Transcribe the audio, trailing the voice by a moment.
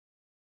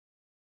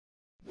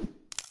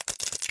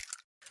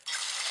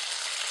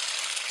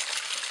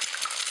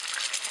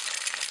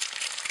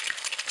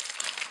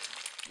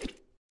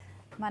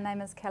My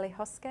name is Kelly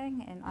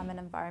Hosking and I'm an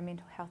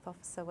Environmental Health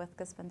Officer with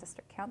Gisborne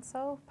District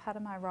Council. Part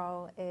of my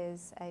role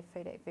as a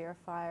Food Act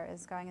Verifier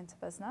is going into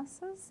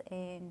businesses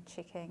and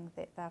checking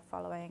that they're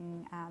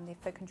following their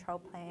food control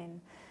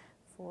plan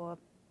for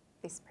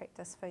best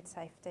practice food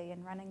safety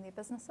and running their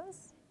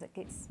businesses. It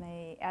gets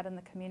me out in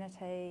the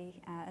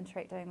community,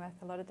 interacting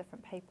with a lot of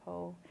different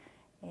people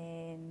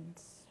and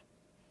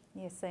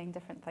seeing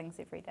different things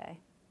every day.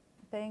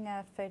 Being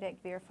a Food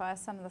Act Verifier,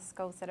 some of the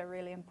skills that are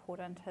really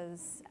important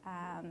is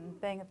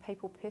being a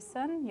people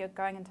person. You're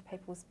going into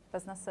people's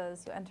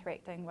businesses, you're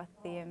interacting with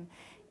them,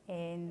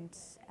 and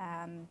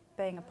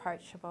being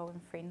approachable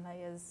and friendly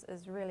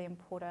is really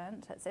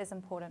important. It's as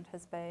important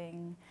as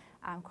being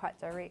quite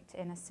direct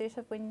and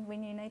assertive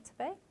when you need to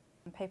be.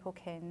 People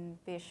can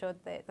be assured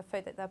that the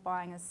food that they're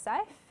buying is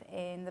safe,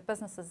 and the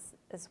businesses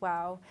as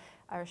well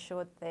are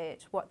assured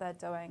that what they're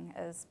doing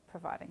is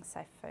providing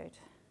safe food.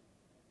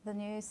 The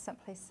new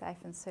Simply Safe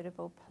and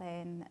Suitable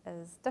plan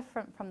is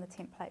different from the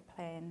template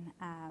plan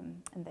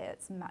in that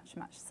it's much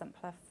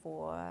simpler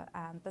for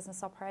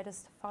business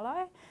operators to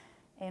follow,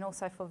 and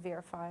also for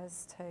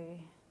verifiers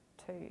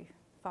to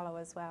follow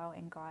as well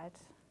and guide.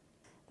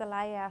 The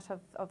layout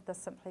of the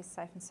Simply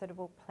Safe and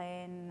Suitable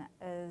plan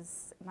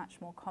is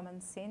much more common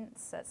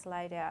sense. It's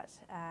laid out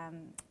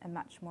in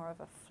much more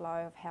of a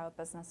flow of how a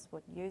business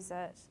would use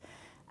it.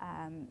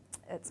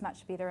 It's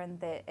much better in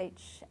that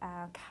each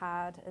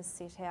card is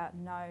set out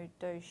know,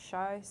 do,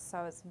 show,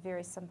 so it's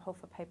very simple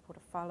for people to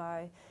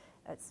follow.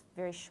 It's a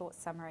very short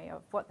summary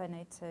of what they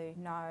need to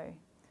know,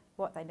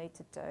 what they need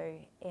to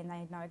do, and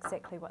they know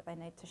exactly what they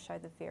need to show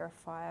the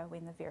verifier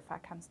when the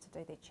verifier comes to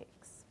do their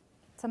checks.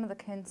 Some of the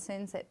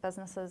concerns that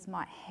businesses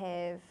might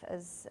have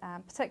is,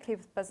 particularly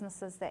with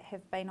businesses that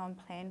have been on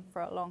plan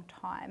for a long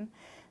time,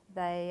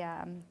 they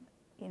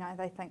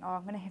think, oh,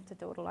 I'm going to have to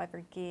do it all over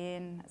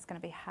again, it's going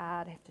to be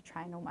hard, I have to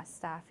train all my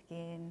staff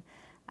again.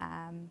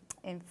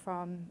 And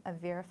from a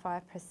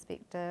verifier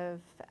perspective,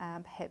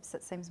 perhaps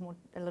it seems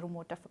a little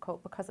more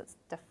difficult because it's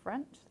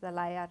different. The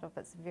layout of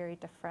it's very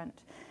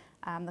different.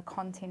 The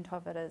content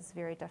of it is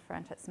very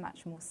different. It's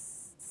much more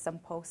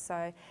simple.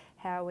 So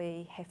how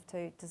we have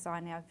to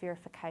design our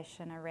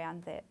verification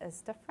around that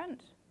is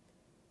different.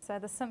 So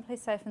the Simply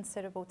Safe and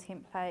Suitable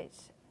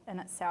template in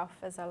itself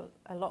is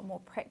a lot more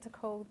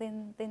practical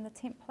than the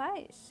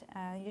template.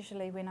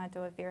 Usually when I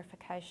do a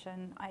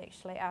verification, I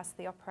actually ask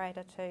the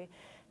operator to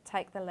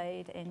take the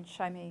lead and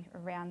show me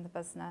around the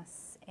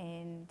business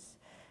and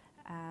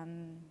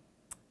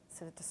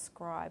sort of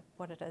describe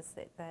what it is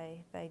that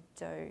they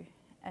do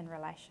in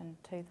relation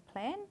to the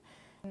plan.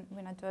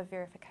 When I do a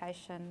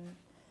verification,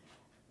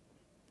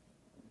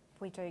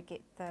 we do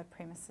get the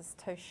premises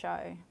to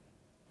show,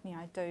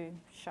 do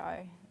show.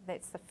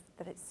 That's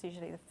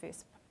usually the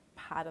first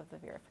part of the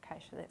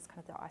verification. That's kind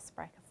of the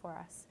icebreaker for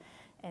us,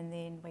 and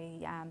then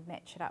we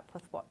match it up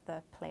with what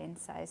the plan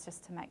says,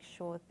 just to make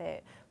sure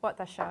that what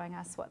they're showing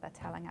us, what they're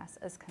telling us,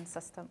 is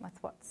consistent with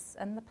what's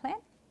in the plan.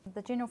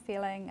 The general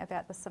feeling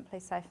about the Simply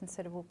Safe and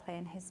Suitable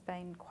plan has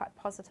been quite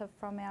positive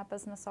from our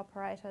business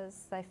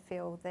operators. They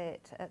feel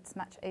that it's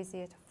much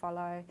easier to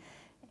follow,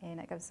 and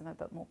it gives them a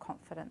bit more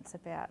confidence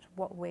about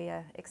what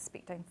we're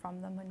expecting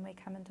from them when we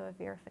come and do a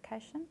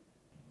verification.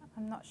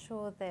 I'm not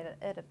sure that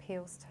it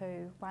appeals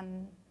to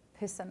one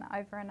person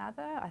over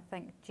another. I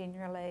think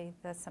generally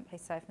the Simply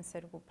Safe and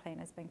Suitable plan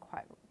has been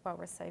quite well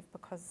received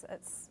because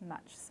it's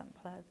much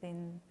simpler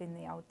than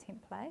the old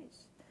template,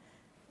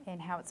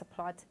 and how it's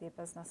applied to their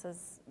business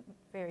is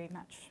very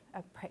much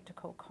a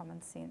practical,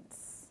 common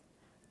sense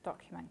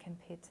document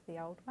compared to the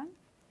old one.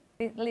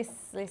 Less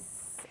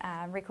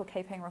record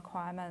keeping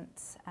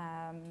requirements,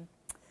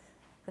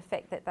 the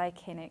fact that they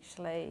can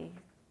actually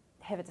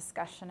have a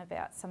discussion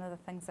about some of the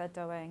things they're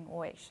doing,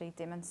 or actually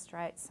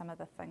demonstrate some of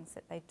the things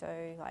that they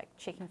do, like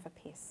checking for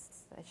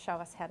pests. They show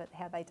us how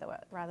they do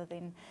it rather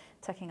than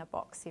ticking a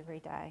box every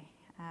day.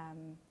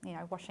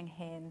 Washing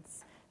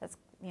hands, it's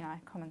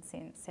common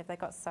sense. Have they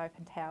got soap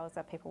and towels?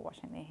 Are people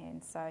washing their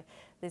hands? So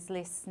there's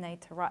less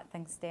need to write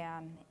things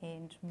down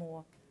and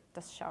more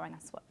just showing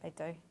us what they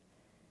do.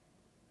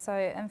 So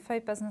in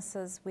food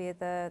businesses where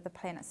the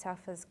plan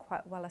itself is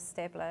quite well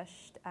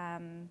established,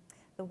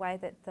 the way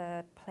that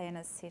the plan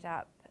is set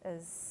up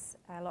is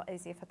a lot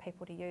easier for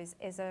people to use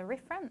as a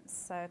reference.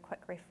 So a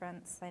quick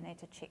reference, they need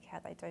to check how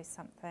they do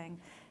something.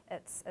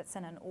 It's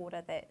in an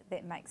order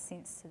that makes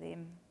sense to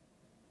them.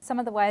 Some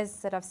of the ways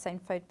that I've seen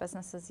food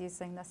businesses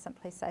using the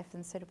Simply Safe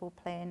and Suitable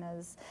plan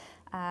is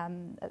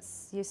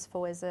it's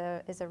useful as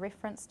a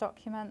reference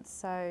document.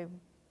 So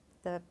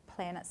the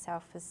plan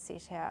itself is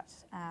set out,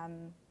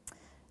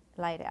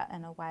 laid out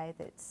in a way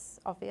that's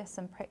obvious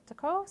and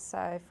practical.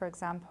 So for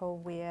example,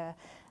 where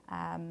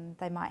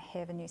they might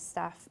have a new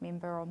staff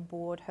member on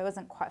board who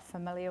isn't quite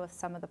familiar with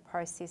some of the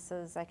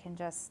processes, they can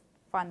just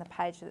find the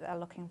page that they're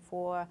looking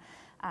for,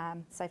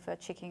 say for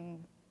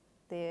checking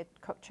their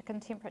cooked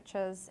chicken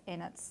temperatures,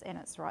 and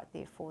it's right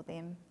there for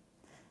them,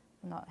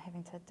 not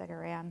having to dig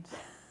around.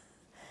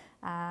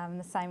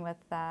 The same with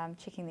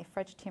checking their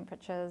fridge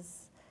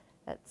temperatures.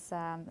 It's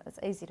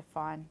easy to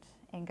find,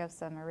 and gives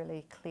them a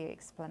really clear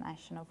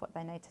explanation of what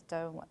they need to do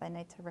and what they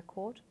need to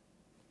record.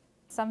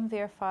 Some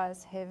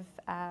verifiers have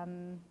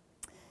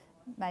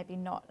maybe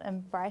not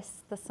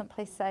embraced the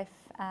Simply Safe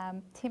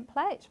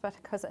template, but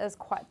because it is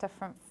quite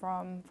different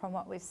from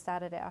what we've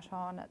started out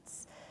on,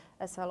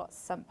 it's a lot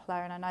simpler,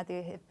 and I know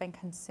there have been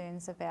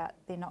concerns about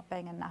there not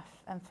being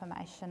enough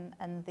information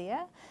in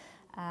there.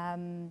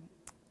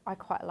 I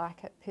quite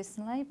like it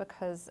personally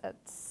because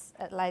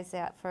it lays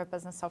out for a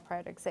business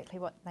operator exactly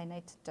what they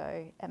need to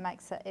do. It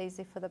makes it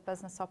easy for the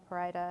business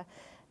operator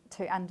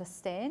to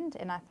understand,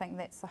 and I think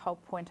that's the whole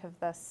point of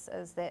this,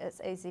 is that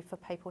it's easy for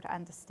people to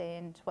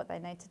understand what they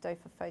need to do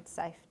for food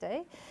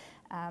safety.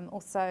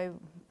 Also,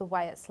 the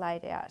way it's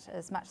laid out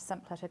is much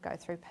simpler to go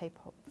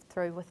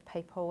through with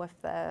people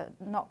if they're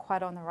not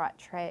quite on the right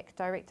track,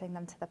 directing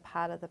them to the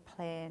part of the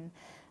plan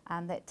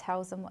that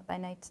tells them what they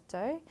need to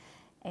do.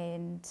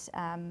 And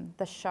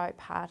the show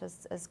part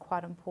is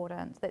quite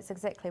important. That's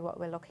exactly what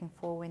we're looking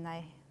for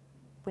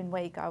when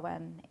we go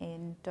in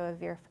and do a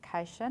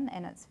verification,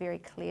 and it's very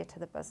clear to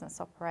the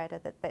business operator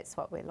that that's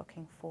what we're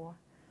looking for.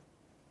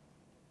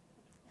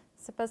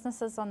 So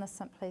businesses on the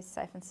Simply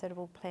Safe and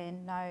Suitable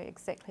plan know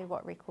exactly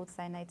what records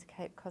they need to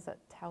keep because it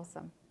tells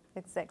them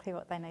exactly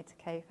what they need to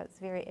keep. It's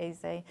very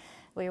easy.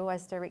 We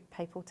always direct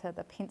people to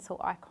the pencil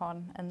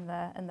icon in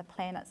the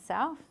plan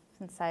itself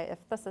and say, if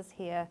this is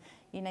here,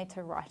 you need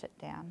to write it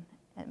down.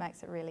 It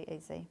makes it really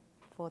easy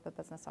for the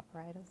business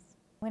operators.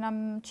 When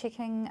I'm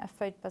checking a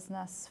food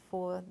business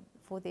for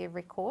their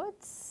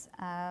records,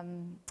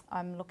 I'm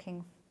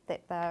looking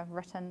that they're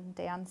written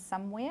down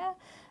somewhere.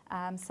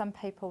 Some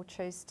people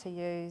choose to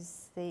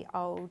use the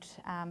old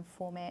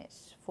format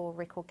for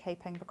record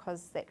keeping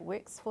because that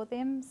works for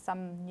them.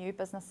 Some new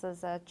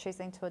businesses are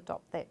choosing to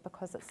adopt that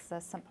because it's the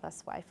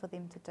simplest way for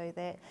them to do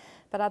that.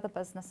 But other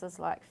businesses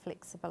like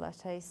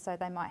flexibility, so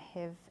they might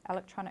have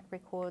electronic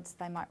records,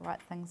 they might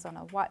write things on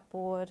a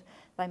whiteboard,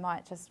 they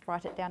might just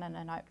write it down in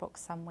a notebook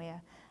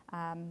somewhere.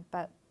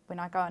 But when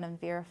I go in and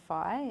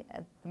verify,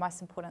 the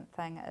most important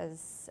thing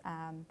is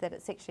that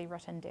it's actually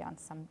written down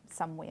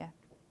somewhere.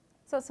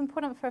 So it's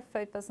important for a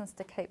food business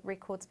to keep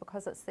records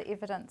because it's the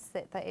evidence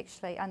that they're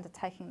actually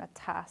undertaking the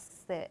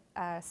tasks that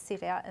are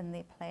set out in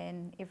their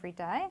plan every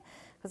day.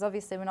 Because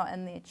obviously we're not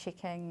in there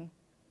checking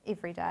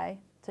every day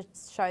to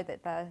show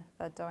that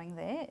they're doing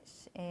that.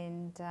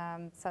 And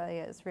so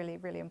yeah, it's really,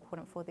 really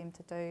important for them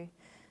to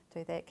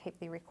do that, keep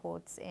their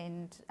records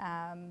and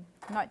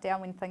note down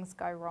when things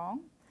go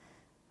wrong.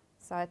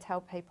 So I tell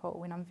people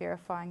when I'm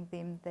verifying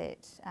them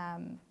that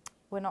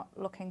we're not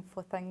looking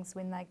for things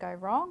when they go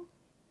wrong.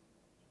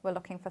 We're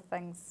looking for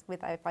things where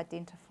they've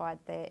identified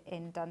that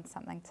and done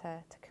something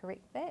to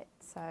correct that.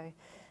 So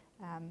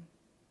yeah,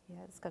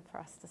 it's good for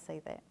us to see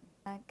that.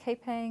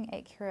 Keeping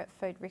accurate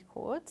food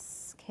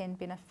records can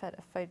benefit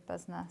a food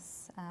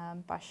business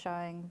by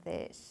showing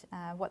that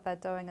what they're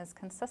doing is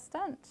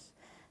consistent,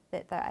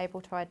 that they're able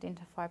to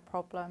identify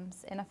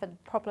problems, and if a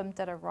problem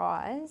did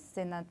arise,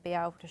 then they'd be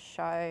able to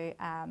show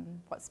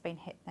what's been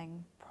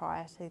happening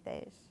prior to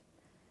that.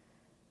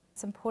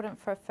 It's important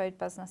for a food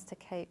business to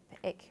keep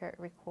accurate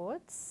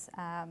records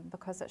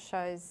because it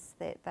shows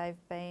that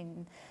they've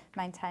been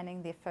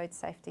maintaining their food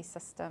safety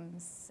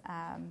systems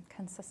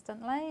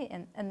consistently,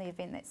 and in the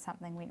event that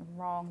something went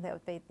wrong, that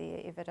would be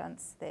the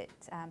evidence that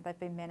they've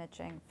been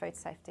managing food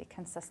safety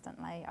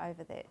consistently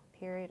over that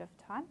period of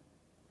time.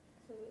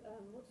 So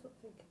what sort of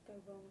thing could go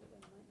wrong that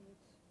they might need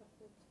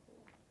records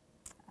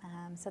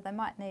for? So they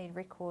might need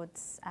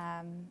records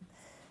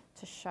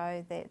to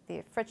show that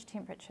their fridge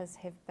temperatures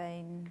have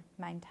been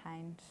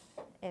maintained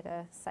at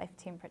a safe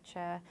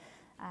temperature,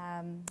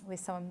 where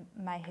someone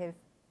may have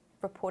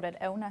reported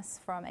illness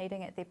from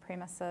eating at their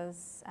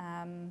premises.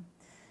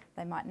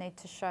 They might need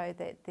to show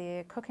that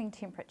their cooking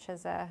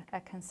temperatures are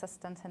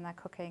consistent and they're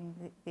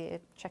cooking their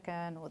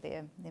chicken or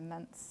their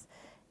mince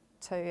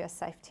to a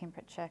safe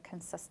temperature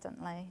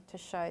consistently, to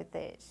show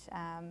that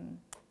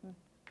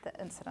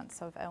the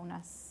incidence of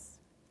illness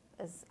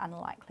is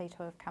unlikely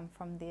to have come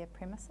from their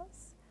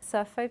premises.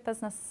 So a food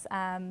business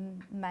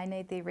may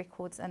need their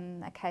records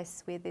in a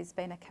case where there's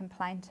been a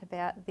complaint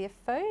about their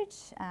food.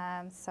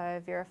 So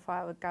a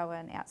verifier would go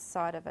in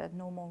outside of a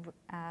normal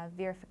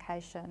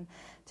verification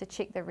to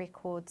check the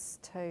records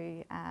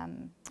to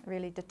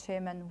really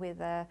determine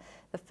whether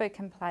the food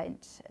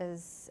complaint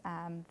is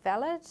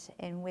valid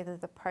and whether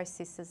the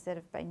processes that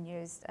have been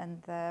used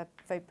in the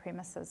food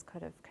premises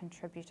could have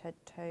contributed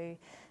to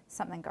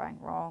something going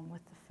wrong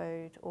with the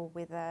food, or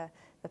whether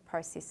the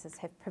processes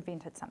have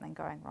prevented something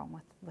going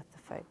wrong with the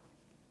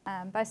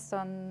food. Based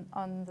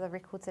on the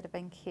records that have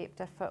been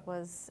kept, if it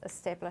was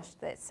established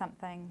that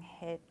something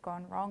had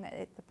gone wrong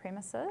at the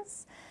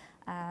premises,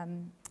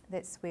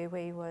 that's where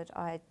we would,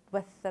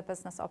 with the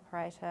business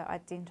operator,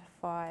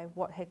 identify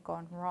what had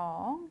gone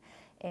wrong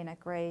and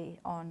agree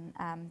on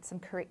some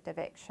corrective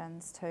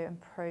actions to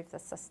improve the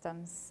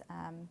systems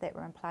that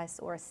were in place,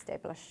 or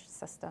establish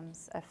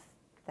systems if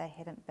they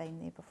hadn't been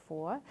there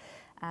before,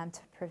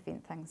 to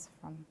prevent things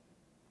from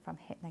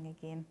happening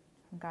again,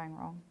 from going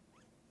wrong.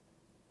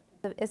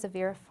 As a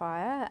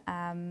verifier,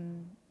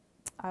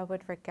 I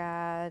would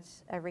regard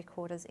a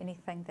record as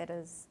anything that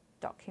is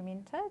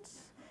documented,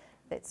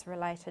 that's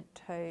related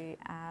to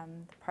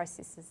the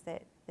processes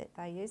that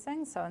they're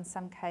using. So in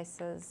some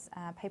cases,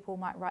 people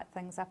might write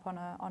things up on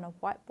a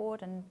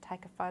whiteboard and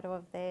take a photo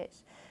of that,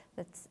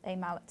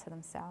 email it to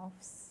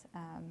themselves.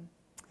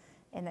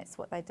 And that's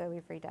what they do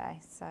every day.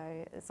 So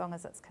as long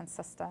as it's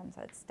consistent,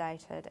 it's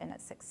dated and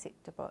it's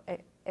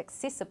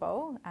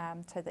accessible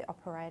to the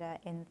operator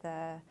and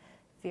the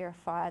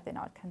verifier, then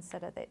I'd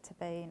consider that to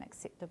be an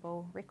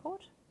acceptable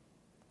record.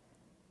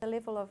 The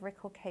level of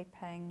record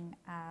keeping,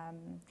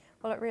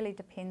 well, it really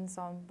depends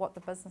on what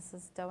the business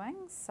is doing.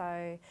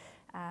 So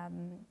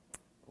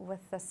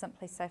with the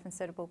Simply Safe and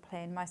Suitable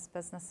plan, most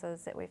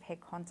businesses that we've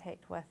had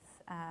contact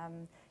with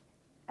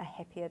are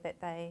happier that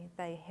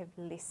they have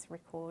less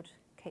record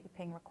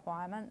keeping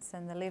requirements,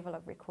 and the level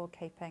of record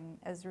keeping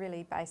is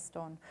really based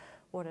on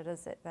what it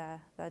is that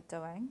they're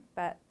doing.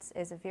 But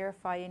as a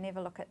verifier, you never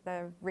look at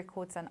the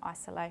records in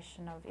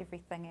isolation of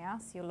everything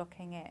else. You're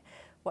looking at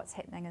what's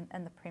happening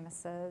in the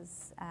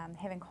premises,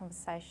 having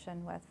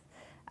conversation with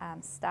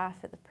staff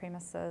at the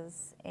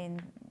premises,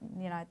 and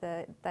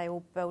they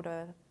all build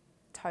a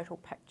total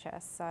picture.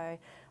 So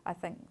I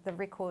think the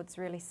records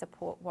really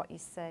support what you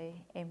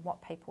see and what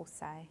people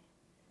say.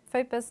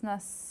 Food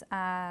business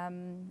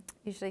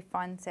usually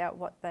finds out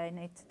what they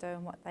need to do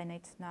and what they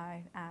need to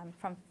know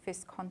from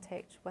first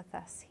contact with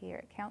us here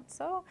at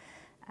Council.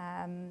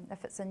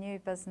 If it's a new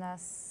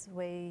business,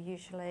 we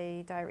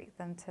usually direct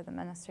them to the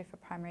Ministry for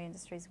Primary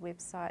Industries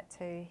website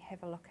to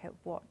have a look at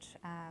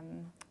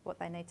what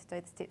they need to do,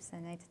 the steps they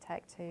need to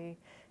take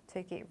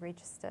to get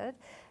registered.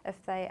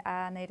 If they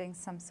are needing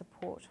some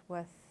support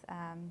with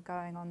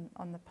going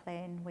on the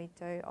plan, we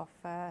do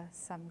offer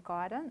some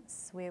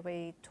guidance where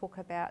we talk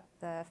about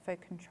the food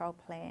control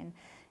plan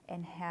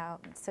and how,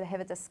 sort of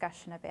have a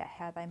discussion about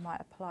how they might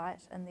apply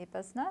it in their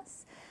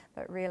business.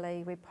 But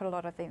really we put a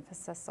lot of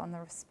emphasis on the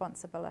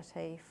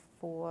responsibility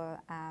for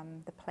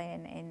the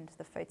plan and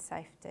the food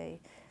safety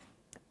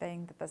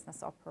being the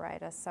business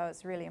operator. So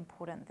it's really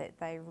important that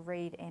they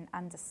read and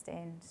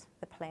understand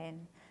the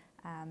plan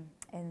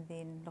and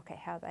then look at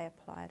how they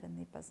apply it in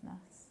their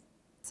business.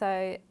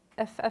 So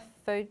if a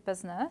food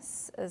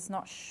business is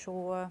not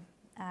sure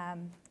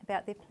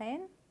about their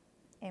plan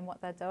and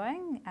what they're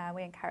doing,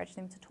 we encourage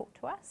them to talk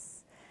to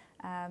us.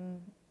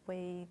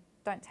 We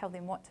don't tell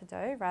them what to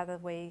do, rather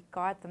we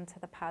guide them to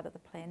the part of the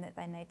plan that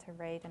they need to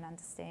read and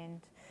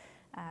understand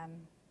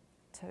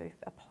to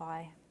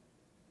apply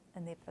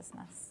in their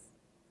business.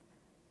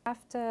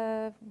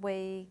 After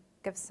we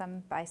give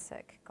some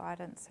basic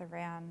guidance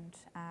around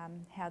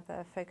how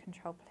the food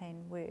control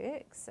plan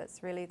works,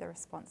 it's really the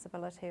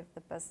responsibility of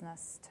the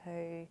business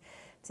to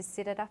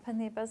set it up in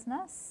their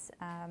business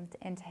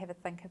and to have a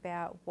think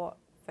about what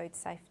food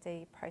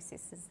safety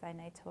processes they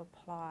need to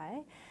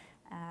apply,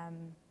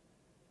 and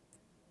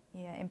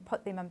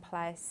put them in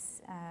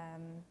place,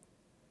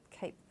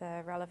 keep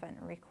the relevant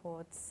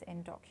records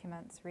and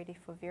documents ready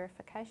for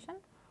verification.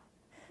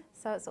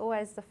 So it's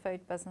always the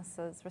food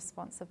business's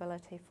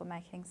responsibility for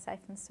making safe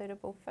and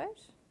suitable food.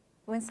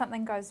 When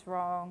something goes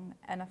wrong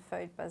in a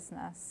food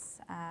business,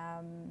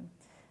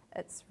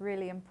 it's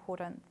really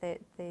important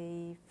that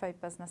the food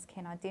business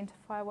can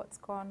identify what's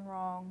gone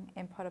wrong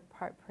and put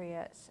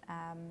appropriate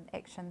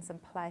actions in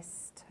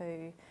place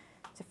to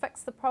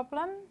fix the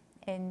problem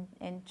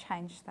and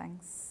change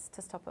things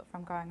to stop it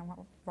from going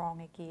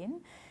wrong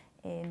again,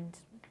 and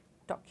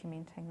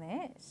documenting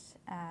that.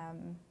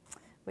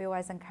 We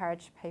always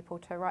encourage people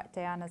to write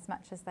down as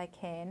much as they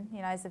can.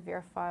 You know, as a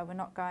verifier, we're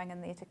not going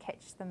in there to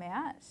catch them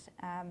out.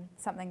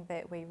 Something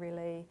that we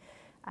really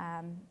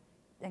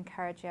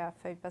encourage our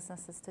food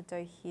businesses to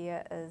do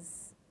here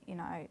is,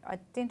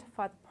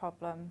 identify the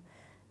problem,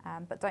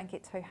 but don't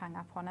get too hung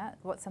up on it.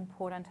 What's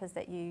important is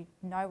that you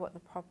know what the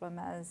problem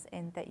is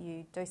and that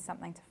you do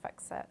something to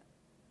fix it.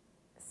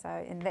 So,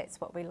 and that's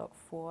what we look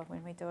for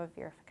when we do a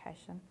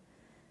verification.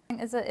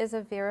 As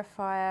a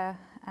verifier,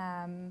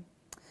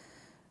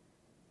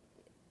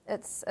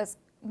 it's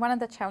one of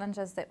the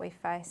challenges that we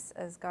face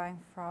is going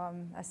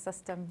from a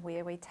system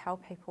where we tell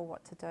people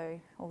what to do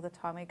all the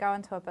time. We go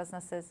into a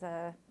business as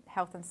a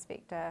health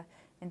inspector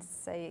and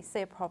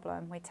see a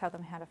problem, we tell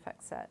them how to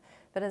fix it.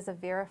 But as a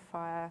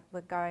verifier,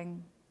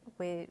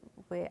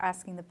 we're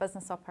asking the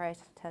business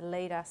operator to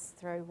lead us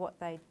through what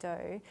they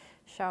do,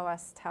 show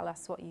us, tell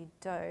us what you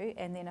do,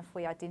 and then if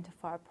we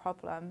identify a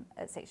problem,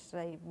 it's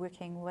actually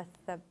working with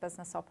the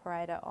business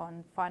operator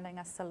on finding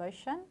a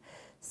solution.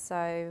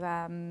 So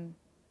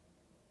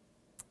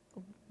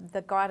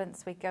the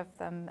guidance we give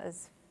them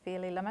is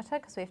fairly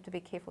limited because we have to be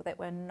careful that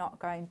we're not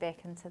going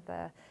back into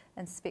the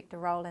inspector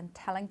role and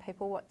telling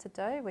people what to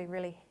do. We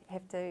really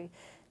have to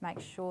make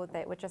sure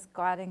that we're just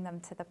guiding them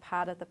to the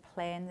part of the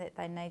plan that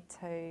they need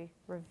to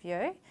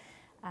review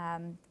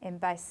and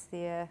base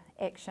their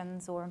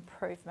actions or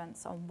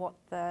improvements on what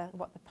the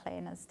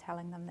plan is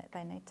telling them that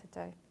they need to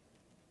do.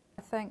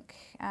 I think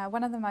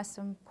one of the most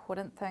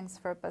important things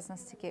for a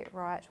business to get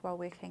right while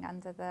working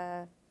under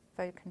the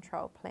food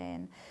control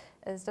plan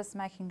is just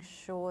making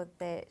sure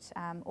that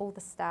all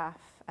the staff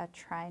are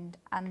trained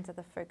under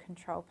the food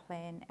control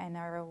plan and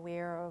are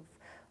aware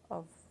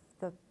of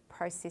the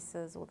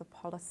processes or the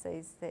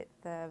policies that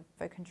the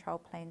food control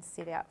plan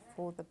set out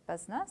for the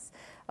business.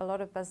 A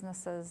lot of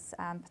businesses,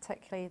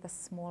 particularly the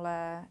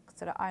smaller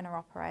sort of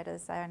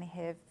owner-operators, they only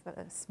have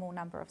a small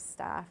number of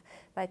staff.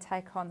 They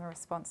take on the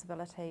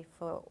responsibility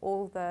for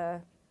all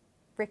the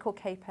record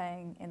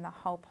keeping in the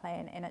whole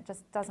plan, and it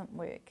just doesn't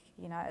work.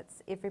 You know,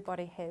 it's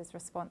everybody has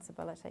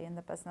responsibility in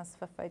the business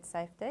for food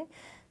safety,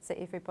 so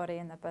everybody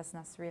in the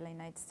business really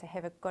needs to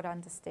have a good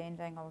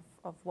understanding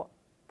of what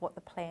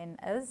the plan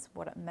is,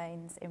 what it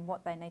means, and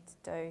what they need to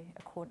do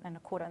in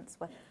accordance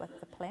with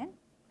the plan.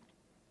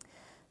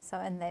 So,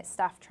 and that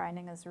staff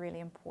training is really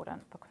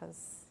important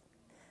because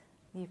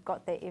you've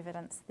got that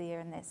evidence there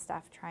in that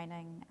staff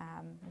training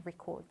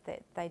record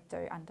that they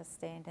do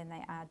understand and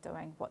they are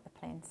doing what the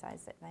plan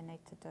says that they need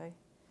to do.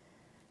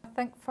 I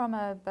think from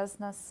a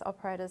business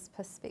operator's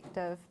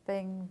perspective,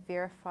 being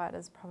verified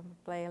is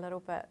probably a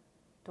little bit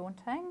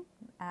daunting,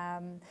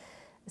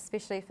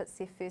 especially if it's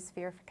their first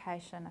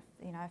verification,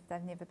 if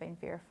they've never been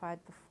verified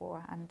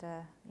before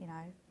under,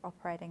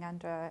 operating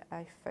under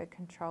a food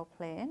control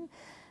plan.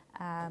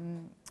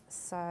 And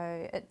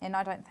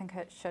I don't think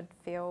it should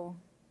feel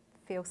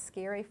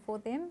scary for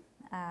them.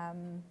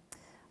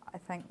 I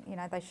think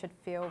they should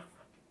feel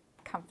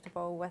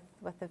comfortable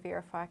with the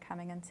verifier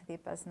coming into their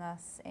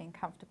business and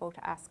comfortable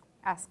to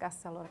ask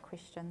us a lot of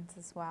questions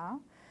as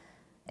well.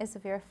 As a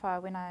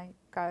verifier, when I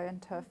go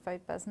into a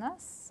food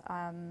business,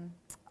 I'm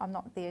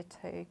not there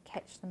to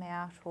catch them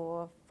out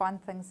or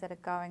find things that are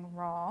going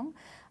wrong.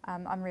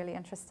 I'm really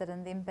interested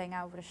in them being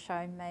able to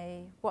show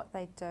me what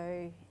they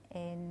do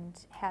and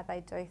how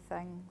they do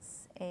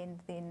things, and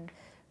then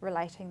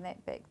relating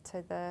that back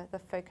to the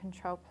food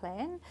control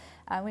plan.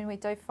 When we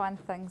do find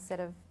things that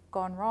have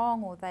gone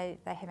wrong, or they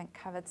haven't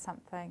covered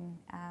something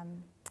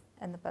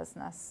in the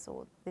business,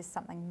 or there's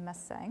something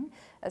missing,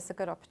 it's a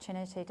good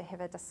opportunity to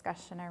have a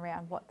discussion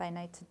around what they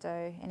need to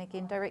do, and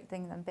again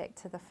directing them back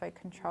to the food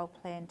control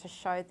plan to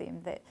show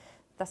them that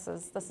this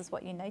is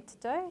what you need to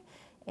do,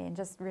 and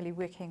just really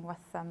working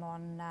with them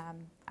on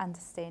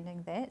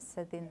understanding that,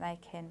 so then they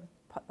can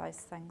put those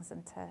things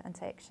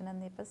into action in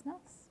their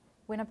business.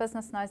 When a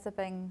business knows they're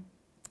being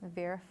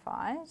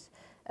verified,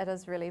 it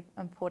is really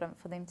important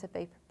for them to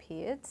be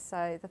prepared.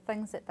 So the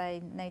things that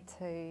they need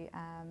to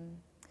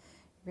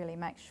really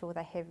make sure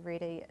they have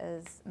ready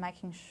is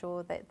making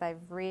sure that they've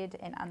read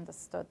and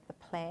understood the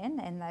plan,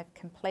 and they've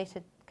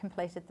completed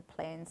the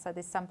plan. So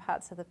there's some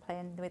parts of the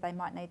plan where they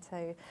might need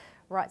to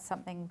write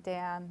something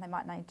down, they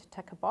might need to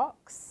tick a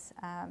box.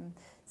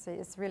 So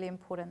it's really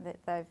important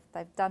that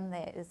they've done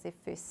that as their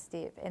first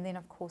step, and then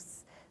of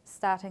course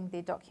starting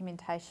their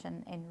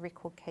documentation and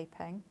record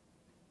keeping.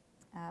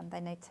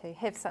 They need to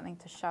have something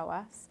to show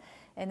us,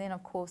 and then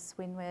of course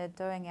when we're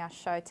doing our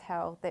show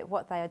tell, that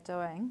what they are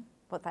doing,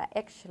 what they're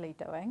actually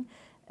doing,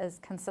 is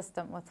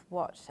consistent with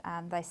what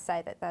they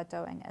say that they're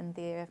doing in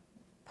their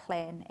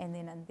plan and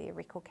then in their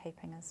record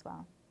keeping as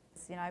well.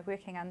 So,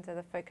 working under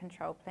the food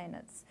control plan,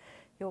 it's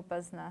your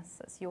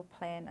business, it's your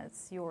plan,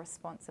 it's your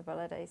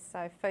responsibility.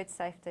 So food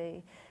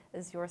safety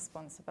is your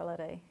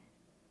responsibility.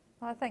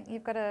 Well, I think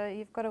you've got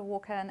to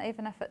walk in,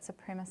 even if it's a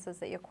premises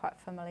that you're quite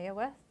familiar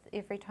with.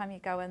 Every time you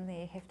go in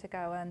there, you have to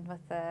go in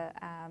with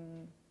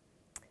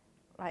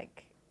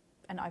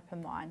an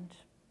open mind,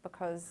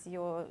 because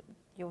you're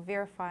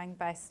verifying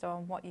based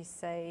on what you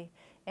see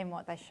and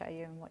what they show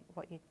you and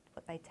what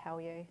they tell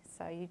you.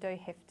 So you do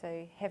have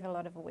to have a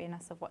lot of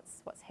awareness of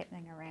what's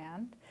happening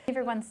around.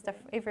 Everyone's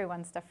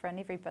different.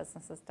 Every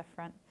business is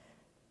different.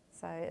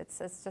 So it's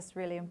just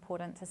really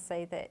important to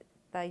see that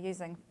they're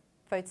using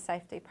food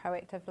safety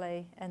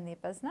proactively in their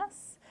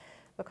business,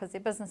 because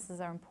their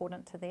businesses are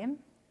important to them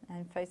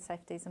and food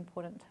safety is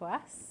important to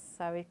us.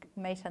 So we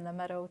meet in the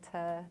middle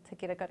to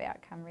get a good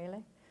outcome,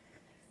 really.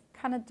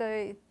 Kind of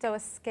do a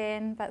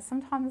scan, but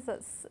sometimes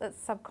it's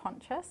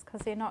subconscious,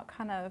 because you're not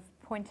kind of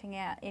pointing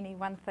out any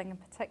one thing in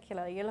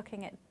particular, you're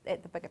looking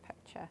at the bigger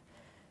picture.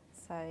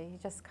 So you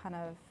just kind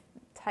of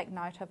take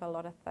note of a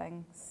lot of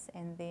things,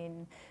 and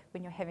then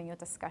when you're having your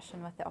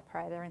discussion with the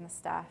operator and the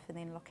staff and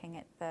then looking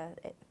at the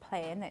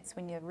plan, that's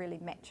when you're really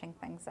matching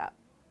things up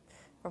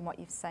from what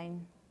you've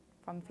seen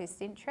from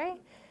first entry,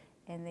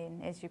 and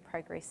then as you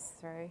progress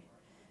through.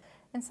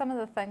 And some of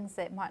the things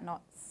that might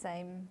not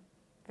seem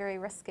very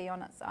risky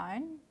on its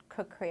own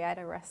could create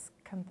a risk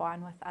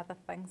combined with other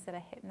things that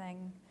are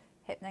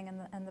happening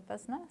in the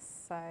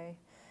business. So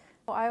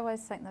I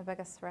always think the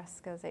biggest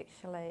risk is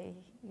actually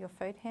your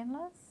food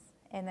handlers,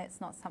 and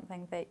that's not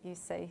something that you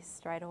see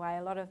straight away.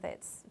 A lot of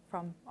that's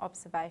from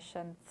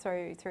observation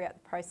throughout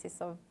the process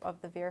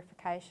of the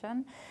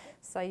verification.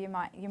 So you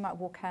might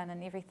walk in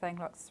and everything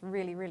looks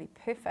really, really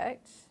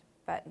perfect,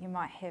 but you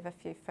might have a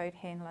few food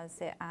handlers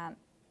that aren't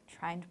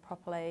trained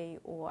properly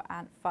or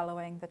aren't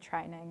following the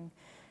training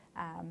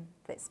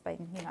that's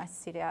been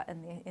set out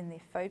in their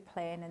food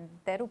plan, and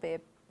that'll be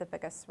the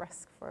biggest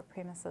risk for a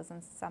premises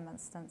in some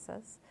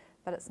instances.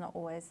 but it's not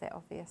always that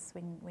obvious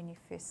when you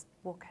first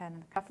walk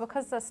in.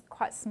 Because there's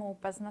quite small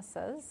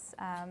businesses,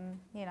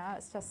 you know,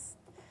 it's just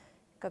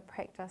good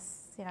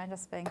practice, you know,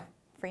 just being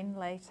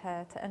friendly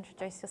to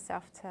introduce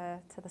yourself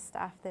to the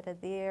staff that are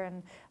there.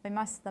 And I mean,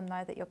 most of them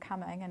know that you're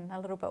coming and a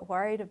little bit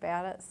worried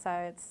about it,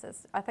 so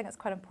I think it's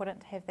quite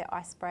important to have that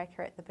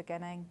icebreaker at the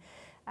beginning,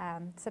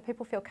 so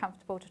people feel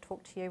comfortable to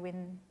talk to you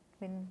when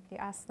you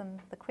ask them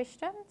the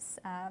questions.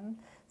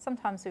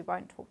 Sometimes we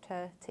won't talk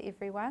to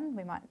everyone.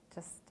 We might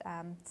just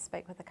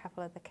speak with a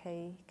couple of the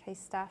key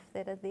staff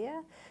that are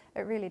there.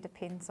 It really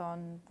depends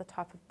on the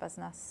type of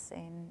business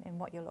and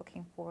what you're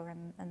looking for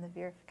in the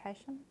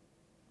verification.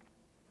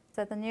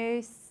 So the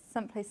new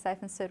Simply Safe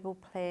and Suitable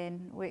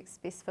plan works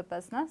best for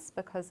business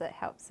because it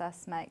helps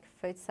us make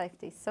food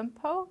safety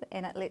simple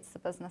and it lets the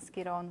business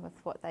get on with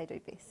what they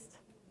do best.